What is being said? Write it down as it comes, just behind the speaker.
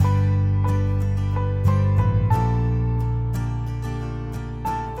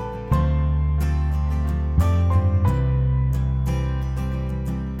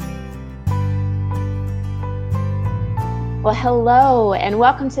Well, hello, and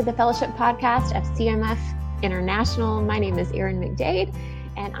welcome to the Fellowship Podcast of CMF International. My name is Erin McDade,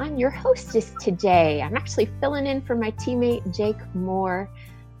 and I'm your hostess today. I'm actually filling in for my teammate, Jake Moore.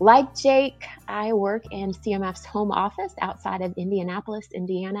 Like Jake, I work in CMF's home office outside of Indianapolis,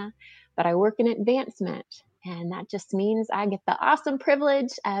 Indiana, but I work in advancement, and that just means I get the awesome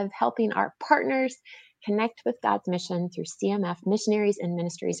privilege of helping our partners connect with God's mission through CMF missionaries and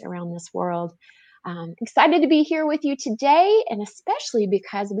ministries around this world. Excited to be here with you today, and especially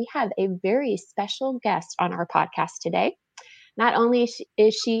because we have a very special guest on our podcast today. Not only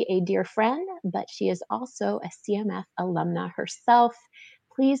is she a dear friend, but she is also a CMF alumna herself.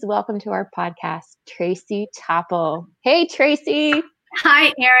 Please welcome to our podcast, Trasie Topple. Hey, Trasie.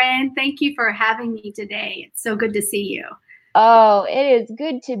 Hi, Erin. Thank you for having me today. It's so good to see you. Oh, it is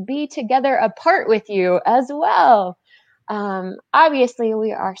good to be together apart with you as well. Obviously,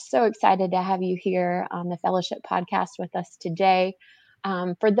 we are so excited to have you here on the Fellowship Podcast with us today.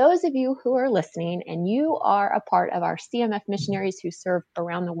 For those of you who are listening and you are a part of our CMF missionaries who serve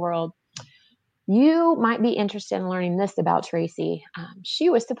around the world, you might be interested in learning this about Trasie. She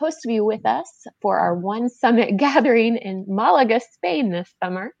was supposed to be with us for our One Summit gathering in Malaga, Spain this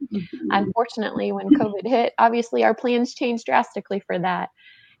summer. Unfortunately, when COVID hit, obviously our plans changed drastically for that.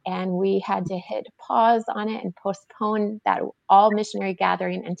 And we had to hit pause on it and postpone that all missionary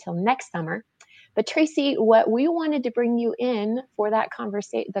gathering until next summer. But Trasie, what we wanted to bring you in for that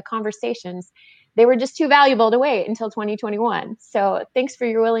the conversations, they were just too valuable to wait until 2021. So thanks for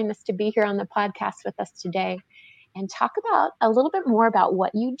your willingness to be here on the podcast with us today and talk about a little bit more about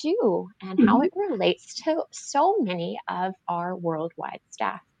what you do and how it relates to so many of our worldwide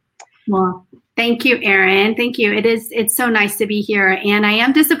staff. Well, thank you, Erin. Thank you. It's so nice to be here. And I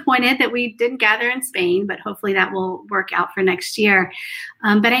am disappointed that we didn't gather in Spain, but hopefully that will work out for next year.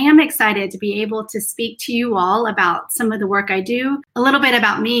 But I am excited to be able to speak to you all about some of the work I do. A little bit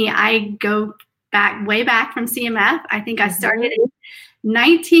about me. I go way back from CMF. I think I started in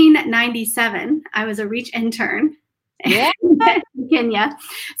 1997. I was a Reach intern. Yeah. in Kenya.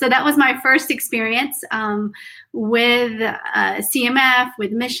 So that was my first experience with CMF,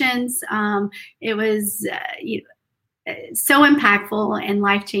 with missions. It was so impactful and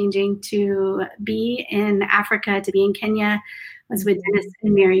life-changing to be in Africa, to be in Kenya. I was with Dennis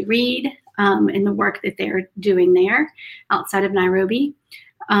and Mary Reed in the work that they're doing there outside of Nairobi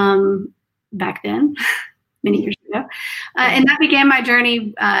back then. Many years ago. And that began my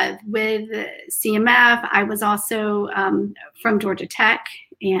journey with CMF. I was also from Georgia Tech,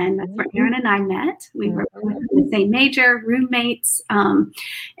 and that's where Erin and I met. We were in the same major, roommates,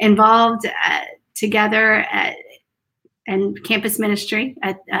 involved together in campus ministry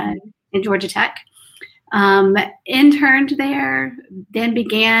in Georgia Tech. Interned there, then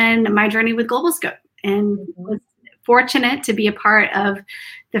began my journey with Global Scope, and was fortunate to be a part of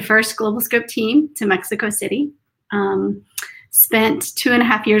the first Global Scope team to Mexico City. Spent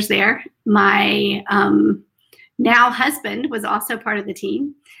 2.5 years there. My now husband was also part of the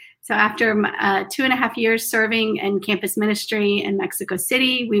team. So after 2.5 years serving in campus ministry in Mexico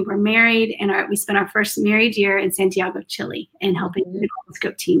City, we were married, and we spent our first married year in Santiago, Chile, and helping the Global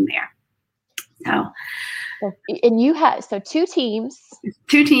Scope team there. And you had two teams,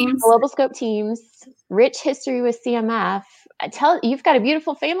 Global Scope teams, rich history with CMF. You've got a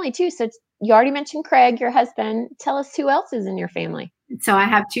beautiful family too. So you already mentioned Craig, your husband. Tell us who else is in your family. So I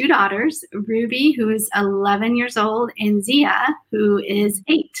have 2 daughters, Ruby, who is 11 years old, and Zia, who is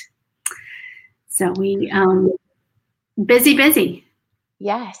 8. So we busy.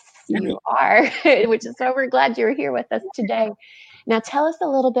 Yes, you are, which is why we're glad you're here with us today. Now, tell us a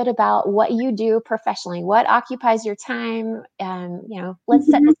little bit about what you do professionally. What occupies your time? Let's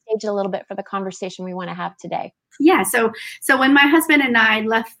set the stage a little bit for the conversation we want to have today. Yeah. So when my husband and I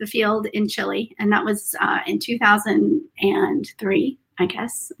left the field in Chile, and that was in 2003, I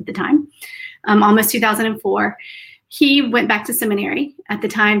guess, at the time, almost 2004, he went back to seminary at the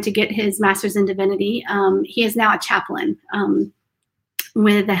time to get his master's in divinity. He is now a chaplain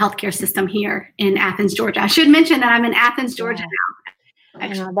with the healthcare system here in Athens, Georgia. I should mention that I'm in Athens, Georgia now. I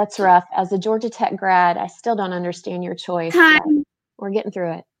know, that's rough. As a Georgia Tech grad, I still don't understand your choice. We're getting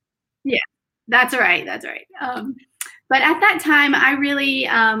through it. Yeah, that's right. But at that time, I really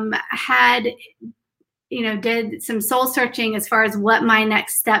did some soul searching as far as what my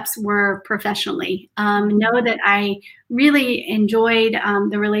next steps were professionally. Know that I really enjoyed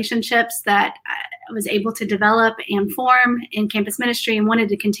the relationships that I was able to develop and form in campus ministry, and wanted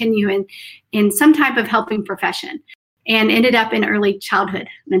to continue in some type of helping profession, and ended up in early childhood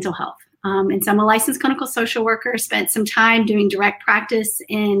mental health. And so I'm a licensed clinical social worker, spent some time doing direct practice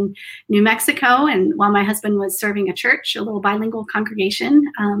in New Mexico. And while my husband was serving a church, a little bilingual congregation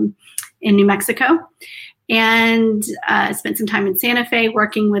in New Mexico. And spent some time in Santa Fe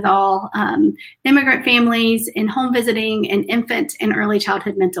working with all immigrant families in home visiting and infant and early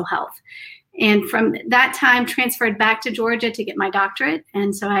childhood mental health. And from that time, transferred back to Georgia to get my doctorate.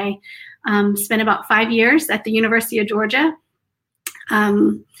 And so I spent about 5 years at the University of Georgia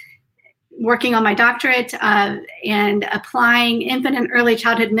working on my doctorate and applying infant and early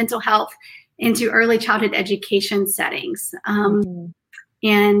childhood mental health into early childhood education settings.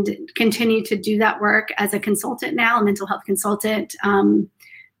 And continue to do that work as a consultant now, a mental health consultant,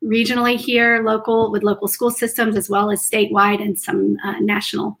 regionally here, with local school systems, as well as statewide and some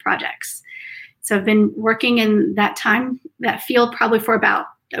national projects. So I've been working in that field probably for about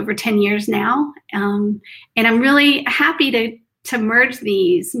over 10 years now. And I'm really happy to merge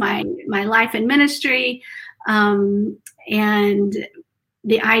these, my life in ministry, and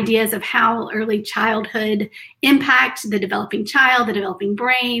the ideas of how early childhood impact the developing child, the developing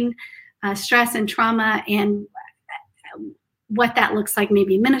brain, stress and trauma, and what that looks like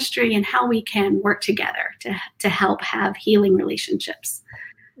maybe ministry, and how we can work together to help have healing relationships.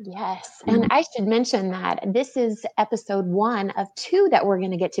 Yes. And I should mention that this is episode 1 of 2 that we're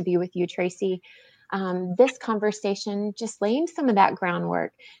going to get to be with you, Trasie. This conversation just laying some of that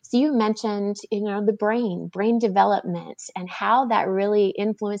groundwork. So you mentioned, the brain development, and how that really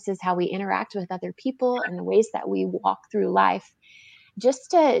influences how we interact with other people and the ways that we walk through life.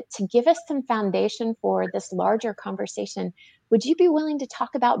 Just to give us some foundation for this larger conversation, would you be willing to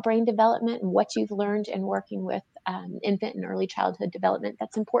talk about brain development and what you've learned in working with infant and early childhood development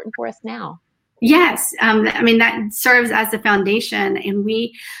that's important for us now? Yes, that serves as the foundation, and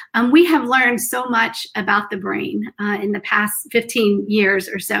we have learned so much about the brain in the past 15 years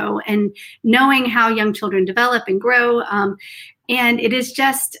or so, and knowing how young children develop and grow, and it is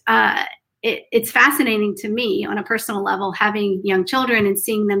just it's fascinating to me on a personal level, having young children and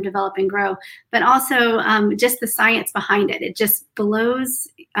seeing them develop and grow, but also just the science behind it. It just blows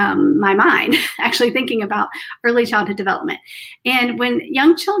my mind, actually thinking about early childhood development. And when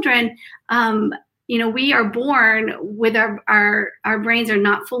young children, we are born with our brains are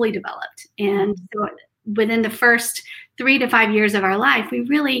not fully developed. And so within the first 3 to 5 years of our life, we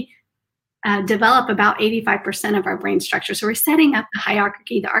really develop about 85% of our brain structure. So we're setting up the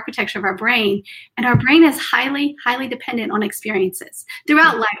hierarchy, the architecture of our brain, and our brain is highly, highly dependent on experiences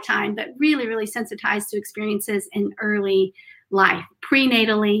throughout lifetime, but really, really sensitized to experiences in early life,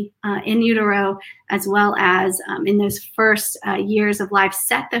 prenatally, in utero, as well as in those first years of life,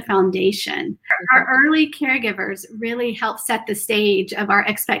 set the foundation. Our early caregivers really help set the stage of our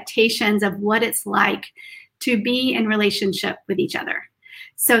expectations of what it's like to be in relationship with each other.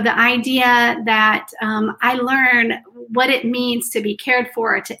 So the idea that I learn what it means to be cared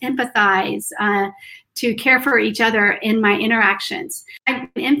for, to empathize, to care for each other in my interactions. In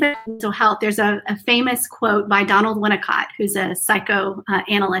infant mental health, there's a famous quote by Donald Winnicott, who's a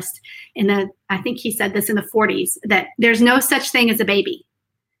psychoanalyst I think he said this in the 40s, that there's no such thing as a baby.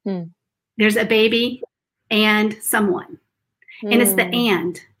 There's a baby and someone. And it's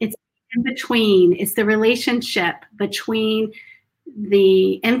it's in between. It's the relationship between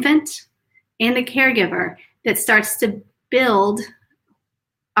the infant and the caregiver that starts to build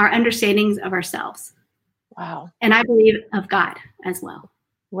our understandings of ourselves. Wow. And I believe of God as well.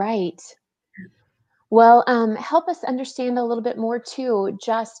 Right. Well, help us understand a little bit more too,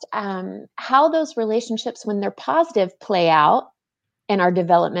 just how those relationships, when they're positive, play out in our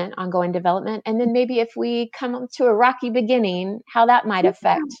development, ongoing development. And then maybe if we come up to a rocky beginning, how that might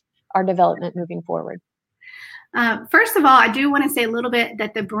affect our development moving forward. First of all, I do want to say a little bit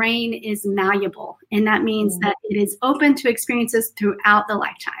that the brain is malleable, and that means that it is open to experiences throughout the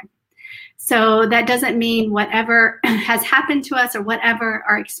lifetime. So that doesn't mean whatever has happened to us or whatever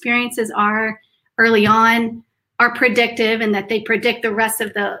our experiences are early on are predictive and that they predict the rest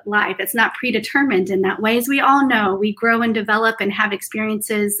of the life. It's not predetermined in that way. As we all know, we grow and develop and have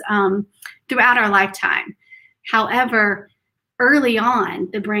experiences throughout our lifetime. However, early on,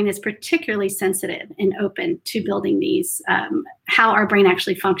 the brain is particularly sensitive and open to building these, how our brain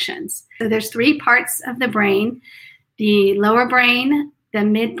actually functions. So there's 3 parts of the brain: the lower brain, the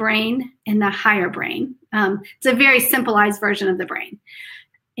midbrain, and the higher brain. It's a very simplified version of the brain.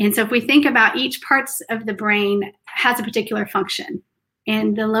 And so if we think about each parts of the brain has a particular function.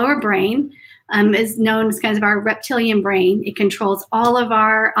 And the lower brain is known as kind of our reptilian brain. It controls all of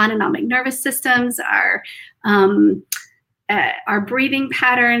our autonomic nervous systems, our breathing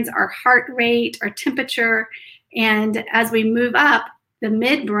patterns, our heart rate, our temperature. And as we move up, The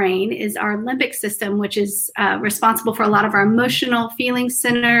midbrain is our limbic system, which is responsible for a lot of our emotional feeling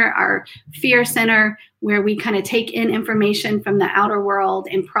center, our fear center, where we kind of take in information from the outer world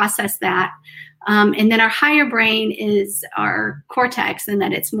and process that. And then our higher brain is our cortex, and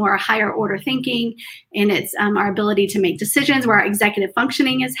that it's more higher order thinking, and it's our ability to make decisions, where our executive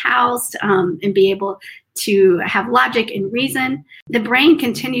functioning is housed, and be able to have logic and reason. The brain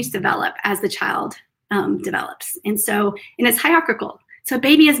continues to develop as the child develops. And it's hierarchical. So a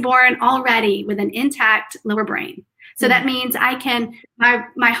baby is born already with an intact lower brain. So that means I can,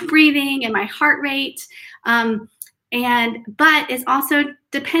 my breathing and my heart rate, but is also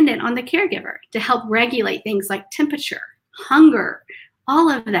dependent on the caregiver to help regulate things like temperature, hunger, all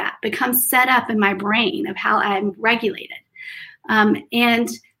of that becomes set up in my brain of how I'm regulated. And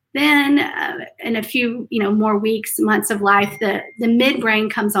then in a few, more weeks, months of life, the midbrain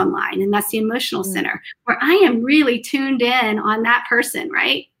comes online, and that's the emotional center, where I am really tuned in on that person,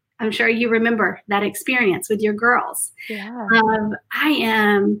 right? I'm sure you remember that experience with your girls. Yeah. I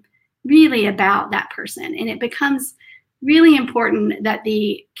am really about that person, and it becomes really important that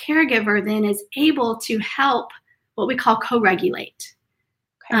the caregiver then is able to help what we call co-regulate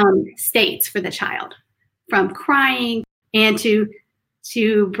states for the child, from crying and to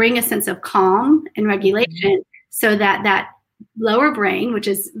bring a sense of calm and regulation, so that lower brain, which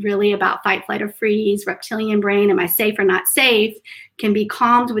is really about fight, flight, or freeze, reptilian brain, am I safe or not safe, can be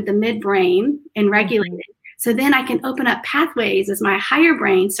calmed with the midbrain and regulated. So then I can open up pathways as my higher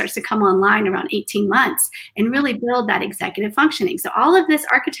brain starts to come online around 18 months and really build that executive functioning. So all of this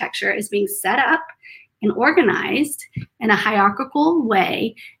architecture is being set up and organized in a hierarchical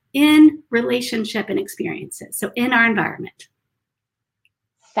way in relationship and experiences. So in our environment.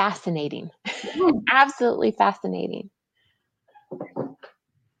 Fascinating. Absolutely fascinating.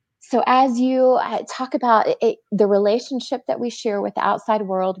 So as you talk about the relationship that we share with the outside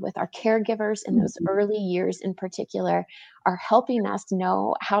world, with our caregivers in those early years in particular, are helping us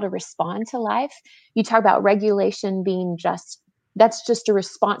know how to respond to life. You talk about regulation being that's just a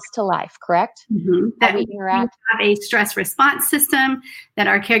response to life, correct? That we interact. We have a stress response system that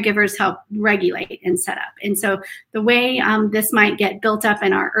our caregivers help regulate and set up. And so the way this might get built up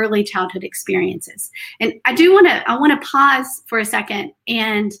in our early childhood experiences. And I want to pause for a second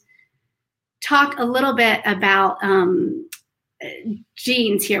and talk a little bit about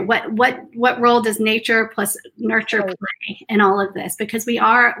genes here. What role does nature plus nurture play in all of this? Because we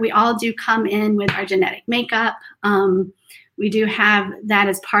all do come in with our genetic makeup. We do have that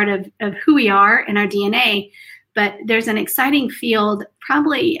as part of who we are in our DNA, but there's an exciting field,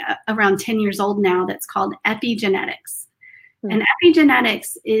 probably around 10 years old now, that's called epigenetics. And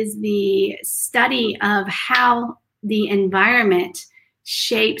epigenetics is the study of how the environment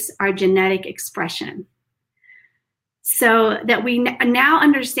shapes our genetic expression. So that we now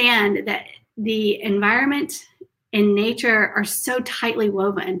understand that the environment and nature are so tightly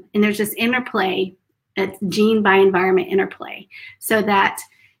woven, and there's this interplay, it's gene by environment interplay, so that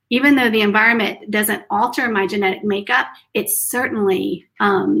even though the environment doesn't alter my genetic makeup, it certainly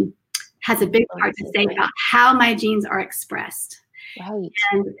has a big part to say about how my genes are expressed. Right.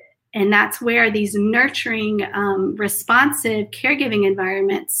 And that's where these nurturing, responsive caregiving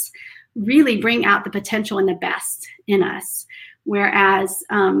environments really bring out the potential and the best in us. Whereas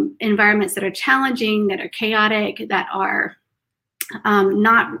environments that are challenging, that are chaotic, that are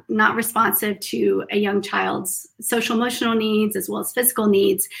not responsive to a young child's social emotional needs as well as physical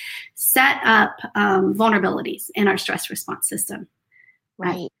needs, set up vulnerabilities in our stress response system.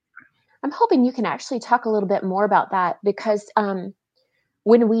 Right. I'm hoping you can actually talk a little bit more about that, because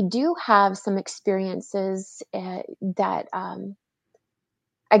when we do have some experiences that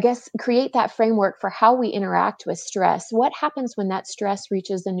I guess create that framework for how we interact with stress, what happens when that stress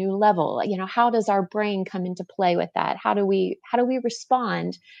reaches a new level? How does our brain come into play with that? How do we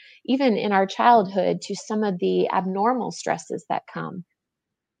respond, even in our childhood, to some of the abnormal stresses that come?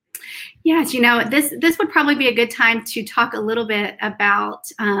 Yes, this would probably be a good time to talk a little bit about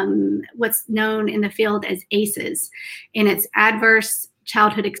what's known in the field as ACEs, and it's adverse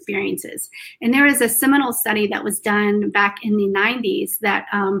childhood experiences. And there is a seminal study that was done back in the 90s that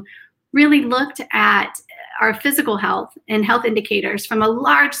really looked at our physical health and health indicators from a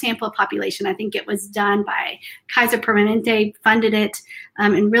large sample population. I think it was done by Kaiser Permanente, funded it,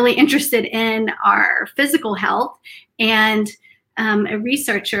 and really interested in our physical health. And a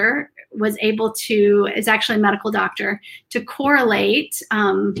researcher was able to, is actually a medical doctor, to correlate,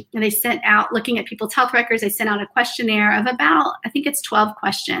 and they sent out, looking at people's health records, they sent out a questionnaire of about, I think it's 12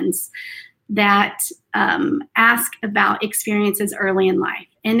 questions that ask about experiences early in life.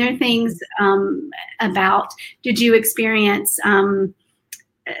 And there are things about, did you experience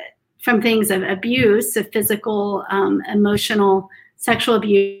from things of abuse, of physical, emotional, sexual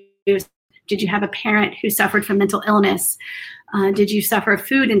abuse. Did you have a parent who suffered from mental illness? Did you suffer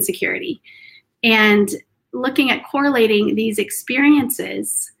food insecurity? And looking at correlating these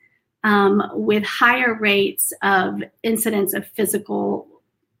experiences with higher rates of incidence of physical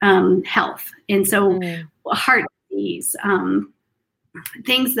health. And so heart disease,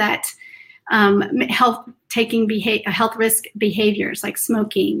 things that health risk behaviors like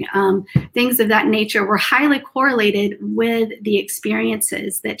smoking, things of that nature were highly correlated with the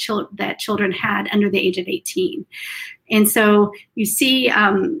experiences that children had under the age of 18. And so you see,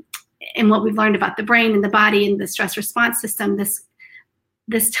 and what we've learned about the brain and the body and the stress response system, this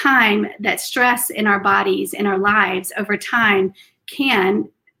time that stress in our bodies, in our lives over time can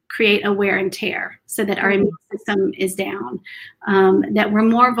create a wear and tear so that our immune system is down, that we're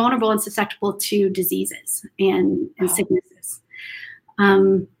more vulnerable and susceptible to diseases and sicknesses.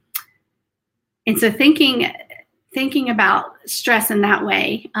 And so thinking about stress in that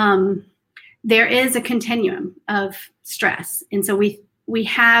way, there is a continuum of stress. And so we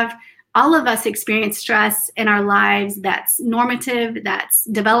have, all of us experience stress in our lives that's normative, that's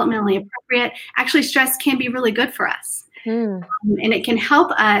developmentally appropriate. Actually, stress can be really good for us. And it can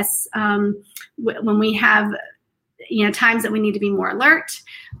help us when we have, times that we need to be more alert,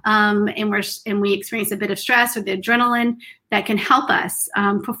 and we experience a bit of stress or the adrenaline that can help us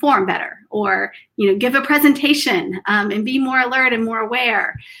perform better, or give a presentation and be more alert and more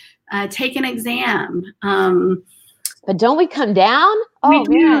aware, take an exam. But don't we come down? Oh,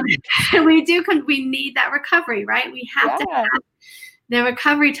 man. We do. We need that recovery, right? We have to have the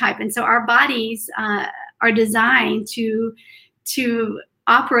recovery type. And so our bodies are designed to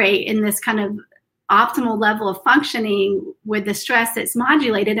operate in this kind of optimal level of functioning with the stress that's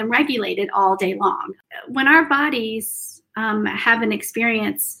modulated and regulated all day long. When our bodies have an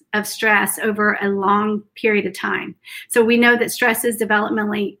experience of stress over a long period of time, so we know that stress is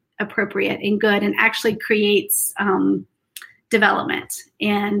developmentally appropriate and good and actually creates development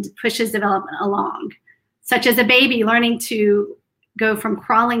and pushes development along, such as a baby learning to go from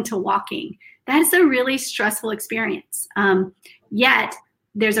crawling to walking. That's a really stressful experience. Yet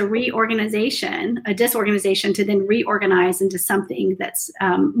there's a disorganization to then reorganize into something that's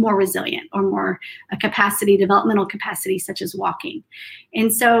more resilient or more developmental capacity, such as walking.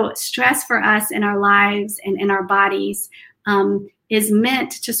 And so stress for us in our lives and in our bodies is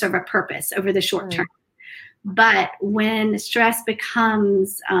meant to serve a purpose over the short term. But when stress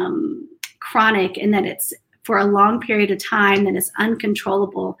becomes chronic and that it's for a long period of time, that it's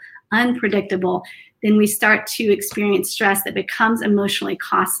uncontrollable, unpredictable, then we start to experience stress that becomes emotionally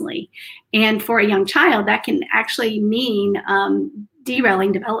costly. And for a young child, that can actually mean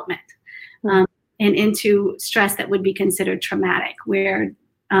derailing development and into stress that would be considered traumatic, where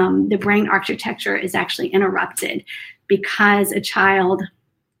the brain architecture is actually interrupted because a child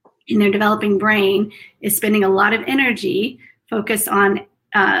in their developing brain is spending a lot of energy focused on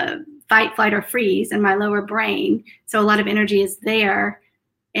fight, flight, or freeze in my lower brain. So a lot of energy is there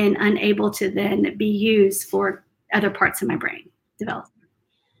and unable to then be used for other parts of my brain development.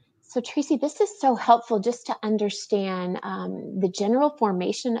 So Trasie, this is so helpful just to understand the general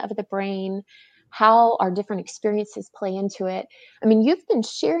formation of the brain, how our different experiences play into it. I mean, you've been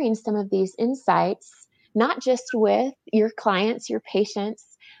sharing some of these insights, not just with your clients, your patients,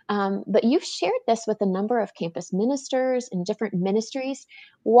 but you've shared this with a number of campus ministers and different ministries.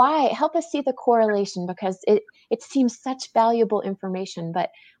 Why? Help us see the correlation, because it seems such valuable information. But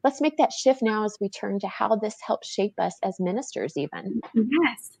let's make that shift now as we turn to how this helps shape us as ministers even.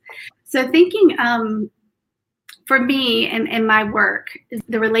 Yes. So thinking for me and my work,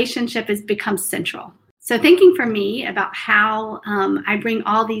 the relationship has become central. So thinking for me about how I bring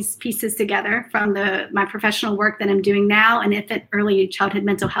all these pieces together from my professional work that I'm doing now and infant early childhood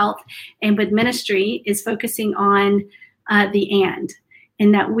mental health, and with ministry, is focusing on the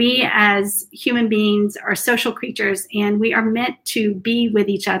and that we as human beings are social creatures, and we are meant to be with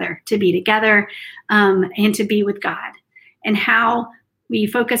each other, to be together, and to be with God. And how we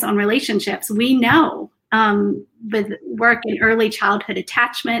focus on relationships, we know with work in early childhood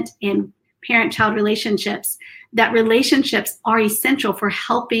attachment and parent-child relationships, that relationships are essential for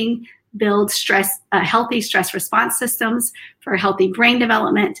helping build healthy stress response systems, for healthy brain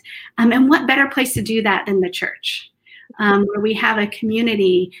development. And what better place to do that than the church, where we have a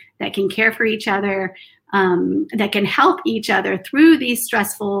community that can care for each other, that can help each other through these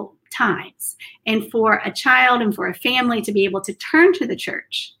stressful times. And for a child and for a family to be able to turn to the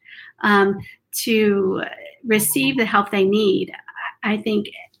church to receive the help they need, I think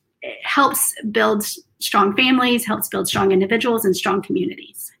it helps build strong families, helps build strong individuals and strong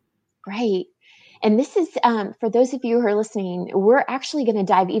communities. Right. And this is, for those of you who are listening, we're actually going to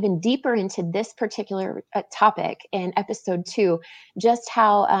dive even deeper into this particular topic in episode 2, just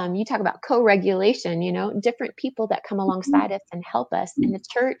how you talk about co-regulation, different people that come alongside us and help us, and the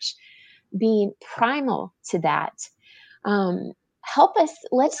church being primal to that. Um, Help us,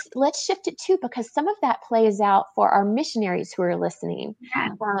 let's shift it too, because some of that plays out for our missionaries who are listening. Yeah.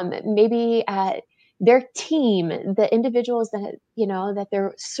 Maybe their team, the individuals that that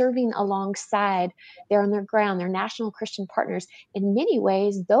they're serving alongside, they're on their ground, they're national Christian partners. In many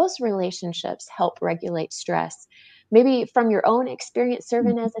ways, those relationships help regulate stress. Maybe from your own experience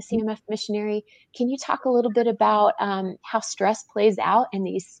serving as a CMF missionary, can you talk a little bit about how stress plays out in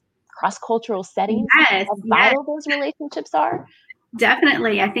these cross-cultural settings, Yes, how yes. vital those relationships are?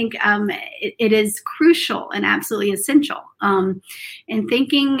 Definitely. I think it is crucial and absolutely essential. And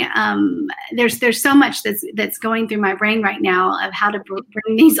thinking, there's so much that's going through my brain right now of how to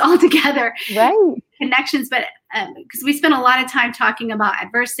bring these all together. Right. Connections, but because we spend a lot of time talking about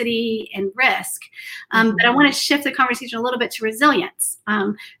adversity and risk, but I want to shift the conversation a little bit to resilience,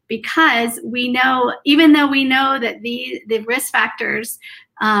 because we know, even though we know that the risk factors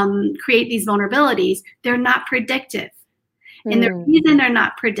create these vulnerabilities, they're not predictive. And the reason they're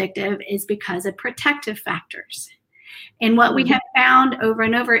not predictive is because of protective factors. And what we have found over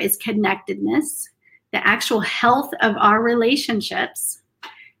and over is connectedness, the actual health of our relationships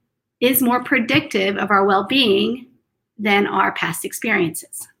is more predictive of our well-being than our past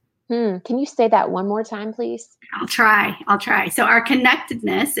experiences. Can you say that one more time, please? I'll try. So our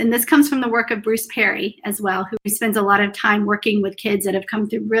connectedness, and this comes from the work of Bruce Perry as well, who spends a lot of time working with kids that have come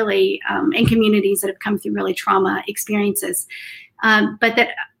through really, in communities that have come through really trauma experiences. But that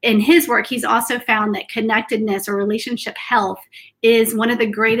in his work, he's also found that connectedness or relationship health is one of the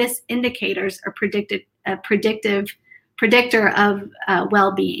greatest indicators or predictor of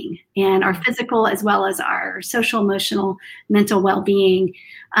well-being, and our physical as well as our social, emotional, mental well-being.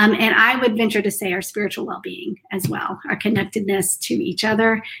 And I would venture to say our spiritual well-being as well, our connectedness to each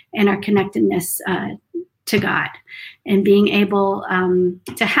other and our connectedness to God, and being able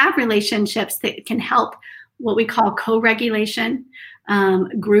to have relationships that can help what we call co-regulation,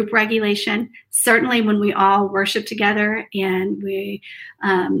 group regulation. Certainly when we all worship together and we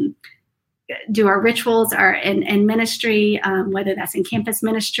do our rituals or in ministry, whether that's in campus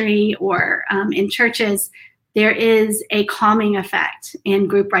ministry or in churches, there is a calming effect in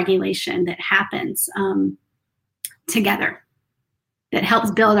group regulation that happens together that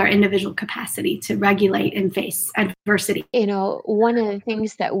helps build our individual capacity to regulate and face adversity. One of the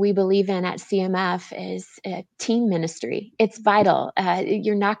things that we believe in at CMF is team ministry. It's vital.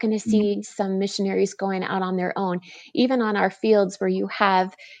 You're not going to see some missionaries going out on their own, even on our fields where you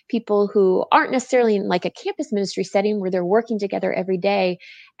have people who aren't necessarily in like a campus ministry setting where they're working together every day.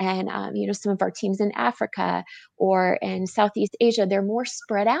 And, some of our teams in Africa or in Southeast Asia, they're more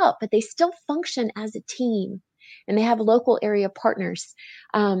spread out, but they still function as a team. And they have local area partners.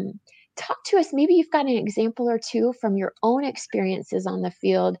 Talk to us, maybe you've got an example or two from your own experiences on the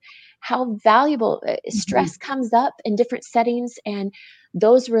field, how valuable stress comes up in different settings, and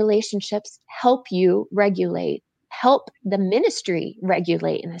those relationships help you regulate, help the ministry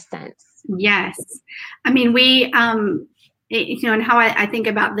regulate in a sense. Yes. I mean, we, and how I think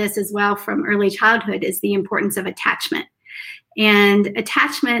about this as well from early childhood is the importance of attachment. And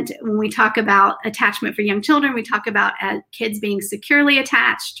attachment, when we talk about attachment for young children, we talk about kids being securely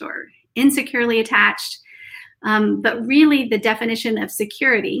attached or insecurely attached. But really the definition of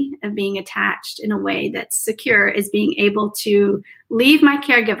security, of being attached in a way that's secure, is being able to leave my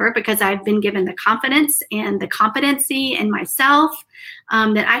caregiver because I've been given the confidence and the competency in myself,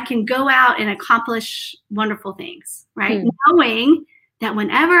 that I can go out and accomplish wonderful things, right? Knowing that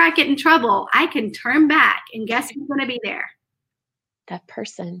whenever I get in trouble, I can turn back and guess who's going to be there? That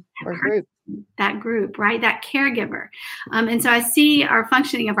person or group. That group, right? That caregiver. And so I see our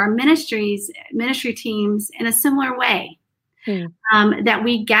functioning of our ministry teams in a similar way, that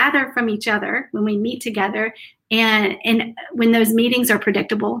we gather from each other when we meet together. And when those meetings are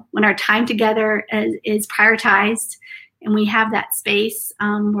predictable, when our time together is prioritized and we have that space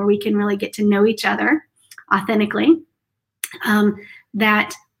where we can really get to know each other authentically,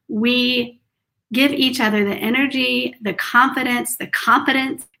 that we give each other the energy, the confidence, the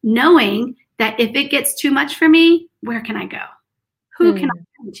competence, knowing that if it gets too much for me, where can I go? Who can I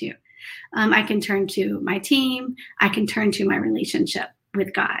turn to? I can turn to my team. I can turn to my relationship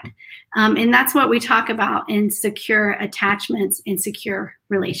with God. And that's what we talk about in secure attachments and secure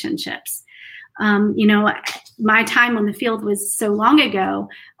relationships. My time on the field was so long ago,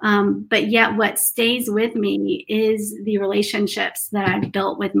 but yet what stays with me is the relationships that I've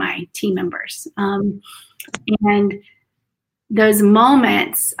built with my team members. And those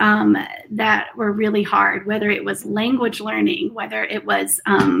moments that were really hard, whether it was language learning, whether it was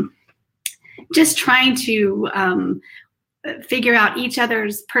just trying to figure out each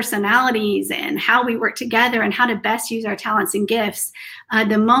other's personalities and how we work together and how to best use our talents and gifts,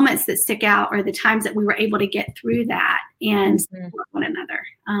 the moments that stick out are the times that we were able to get through that and support one another.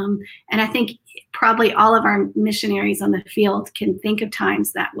 And I think probably all of our missionaries on the field can think of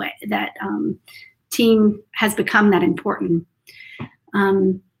times that way, that team has become that important.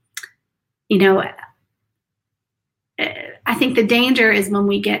 I think the danger is when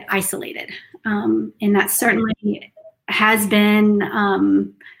we get isolated. And that certainly has been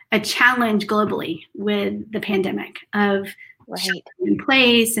a challenge globally with the pandemic of sheltering in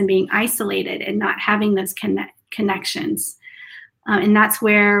place and being isolated and not having those connections. And that's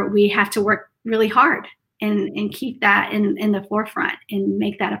where we have to work really hard and keep that in the forefront and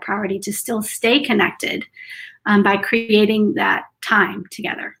make that a priority to still stay connected by creating that time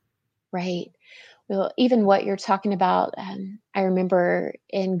together. Right. Well, even what you're talking about, I remember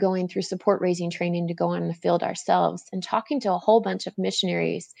in going through support raising training to go on the field ourselves and talking to a whole bunch of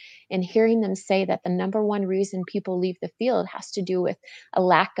missionaries and hearing them say that the number one reason people leave the field has to do with a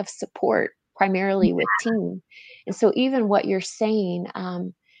lack of support, primarily with team. And so even what you're saying,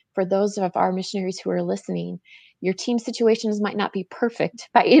 for those of our missionaries who are listening, your team situations might not be perfect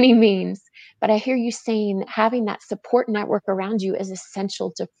by any means, but I hear you saying having that support network around you is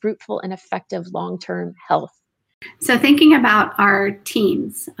essential to fruitful and effective long-term health. So thinking about our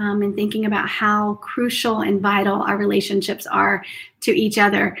teams and thinking about how crucial and vital our relationships are to each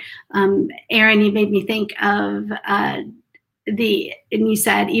other, Erin, you made me think of and you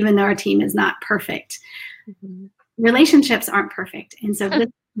said, even though our team is not perfect, relationships aren't perfect. And so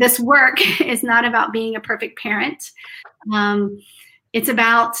this work is not about being a perfect parent. It's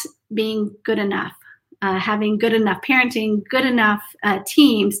about being good enough, having good enough parenting, good enough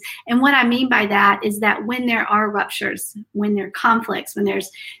teams. And what I mean by that is that when there are ruptures, when there are conflicts, when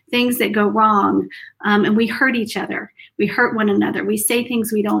there's things that go wrong, and we hurt each other, we hurt one another, we say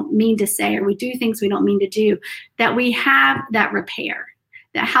things we don't mean to say, or we do things we don't mean to do, that we have that repair.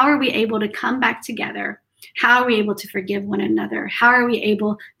 That how are we able to come back together? How are we able to forgive one another? How are we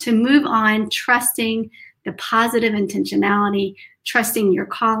able to move on, trusting the positive intentionality, trusting your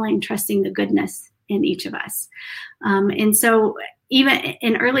calling, trusting the goodness in each of us? And so even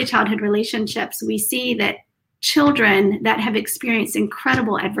in early childhood relationships, we see that children that have experienced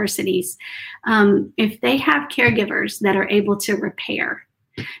incredible adversities, if they have caregivers that are able to repair,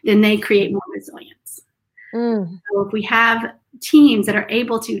 then they create more resilience. So if we have teams that are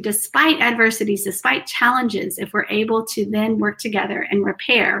able to, despite adversities, despite challenges, if we're able to then work together and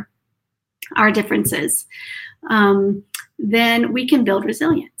repair our differences, then we can build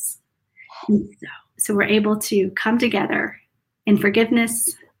resilience. So we're able to come together in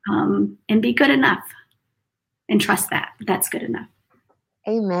forgiveness and be good enough and trust that that's good enough.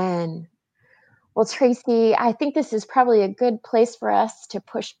 Amen. Well, Trasie, I think this is probably a good place for us to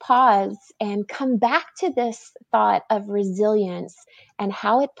push pause and come back to this thought of resilience and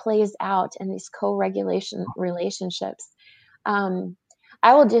how it plays out in these co-regulation relationships.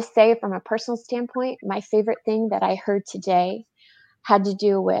 I will just say from a personal standpoint, my favorite thing that I heard today had to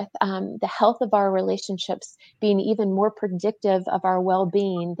do with the health of our relationships being even more predictive of our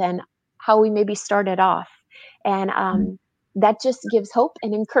well-being than how we maybe started off. And that just gives hope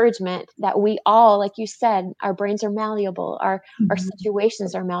and encouragement that we all, like you said, our brains are malleable, our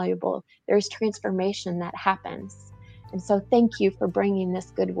situations are malleable. There's transformation that happens. And so thank you for bringing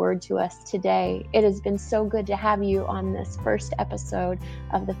this good word to us today. It has been so good to have you on this first episode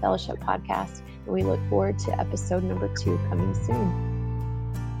of the Fellowship Podcast. And we look forward to episode number 2 coming soon.